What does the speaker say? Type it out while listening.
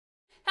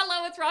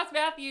it's Ross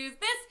Matthews.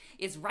 This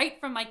is Right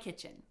From My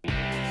Kitchen.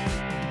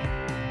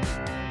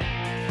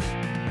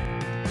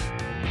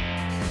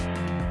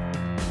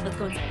 Let's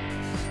go inside.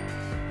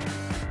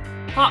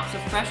 Pops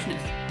of freshness.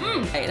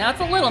 Hey, now it's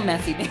a little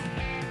messy.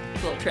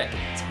 It's a little trick.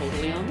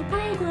 Totally on the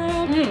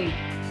program.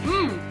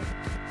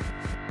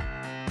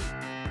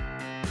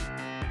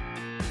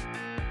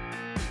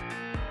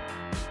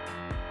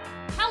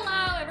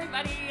 Hello,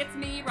 everybody. It's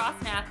me, Ross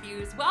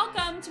Matthews.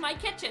 Welcome to my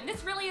kitchen.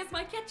 This really is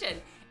my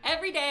kitchen.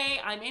 Every day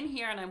I'm in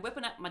here and I'm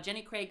whipping up my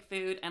Jenny Craig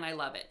food and I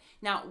love it.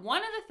 Now,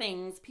 one of the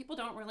things people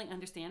don't really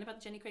understand about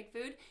the Jenny Craig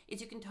food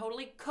is you can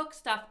totally cook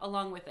stuff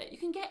along with it. You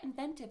can get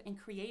inventive and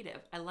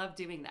creative. I love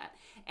doing that.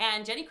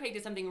 And Jenny Craig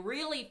did something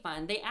really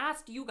fun. They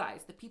asked you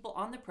guys, the people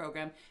on the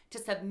program, to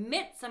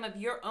submit some of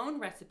your own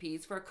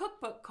recipes for a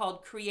cookbook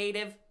called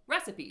Creative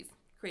Recipes.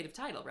 Creative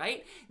title,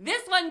 right?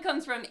 This one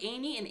comes from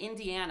Amy in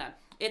Indiana.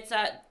 It's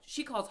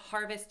she calls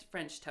Harvest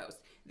French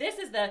Toast. This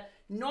is the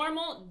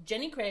normal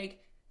Jenny Craig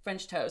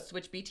French toast,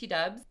 which BT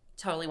dubs,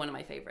 totally one of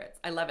my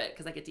favorites. I love it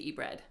because I get to eat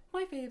bread.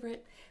 My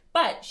favorite.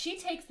 But she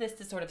takes this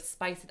to sort of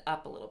spice it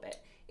up a little bit.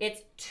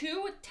 It's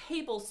 2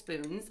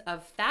 tablespoons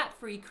of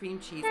fat-free cream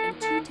cheese and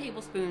 2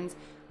 tablespoons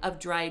of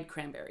dried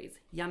cranberries.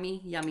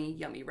 Yummy, yummy,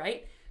 yummy,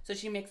 right? So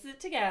she mixes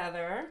it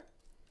together.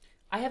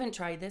 I haven't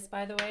tried this,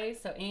 by the way,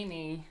 so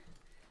Amy,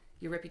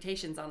 your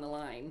reputation's on the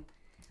line.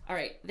 All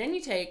right, then you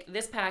take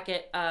this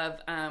packet of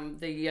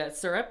the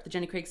syrup, the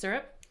Jenny Craig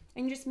syrup,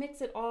 and you just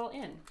mix it all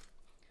in.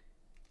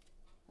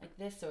 Like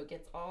this, so it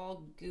gets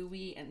all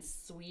gooey and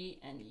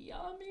sweet and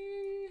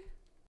yummy.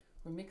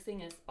 We're mixing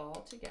this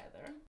all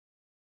together.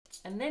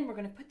 And then we're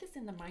gonna put this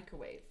in the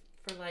microwave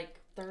for like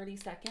 30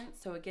 seconds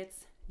so it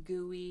gets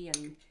gooey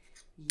and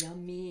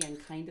yummy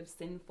and kind of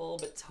sinful,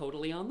 but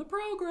totally on the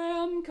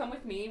program. Come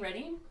with me,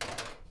 ready?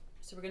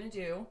 So we're gonna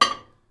do,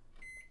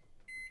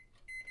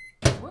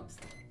 whoops.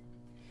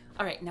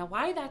 All right, now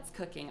while that's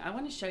cooking, I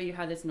wanna show you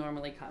how this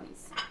normally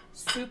comes.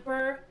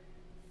 Super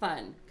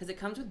fun, because it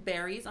comes with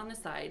berries on the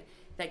side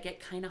that get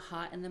kind of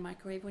hot in the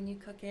microwave when you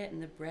cook it,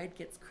 and the bread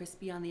gets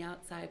crispy on the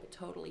outside, but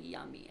totally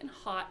yummy and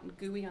hot and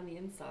gooey on the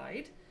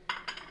inside.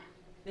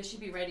 This should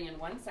be ready in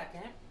 1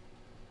 second.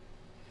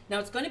 Now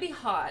it's going to be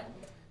hot,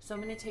 so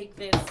I'm going to take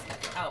this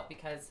out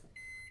because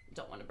I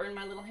don't want to burn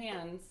my little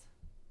hands.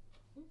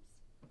 Oops.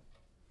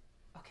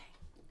 Okay.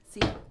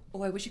 See?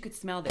 Oh, I wish you could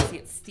smell this. See,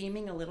 it's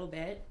steaming a little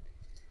bit.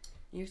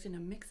 You're just going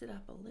to mix it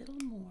up a little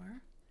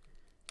more.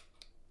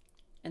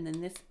 And then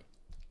this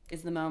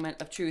is the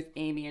moment of truth,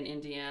 Amy in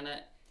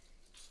Indiana.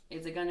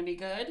 Is it gonna be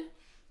good?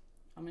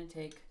 I'm gonna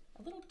take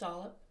a little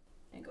dollop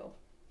and go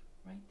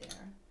right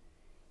there.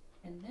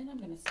 And then I'm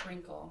gonna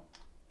sprinkle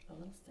a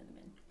little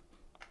cinnamon.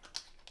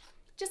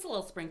 Just a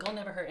little sprinkle,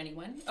 never hurt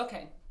anyone.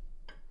 Okay.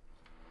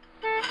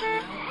 Now we're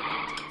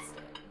gonna taste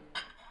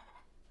it.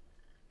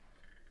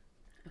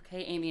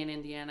 Okay, Amy in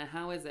Indiana,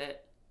 how is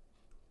it?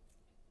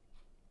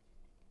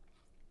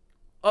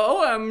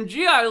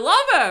 OMG, I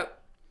love it!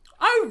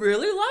 I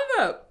really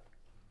love it!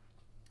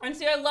 And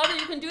see, I love that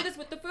you can do this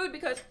with the food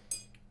because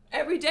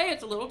every day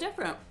it's a little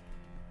different.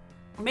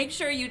 Make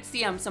sure you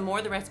see some more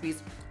of the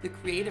recipes, the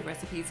creative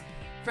recipes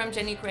from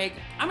Jenny Craig.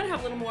 I'm gonna have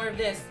a little more of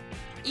this.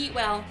 Eat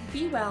well,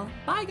 be well.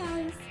 Bye,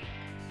 guys.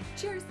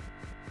 Cheers.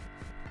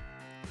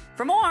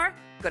 For more,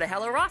 go to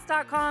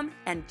helloross.com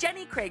and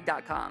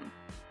jennycraig.com.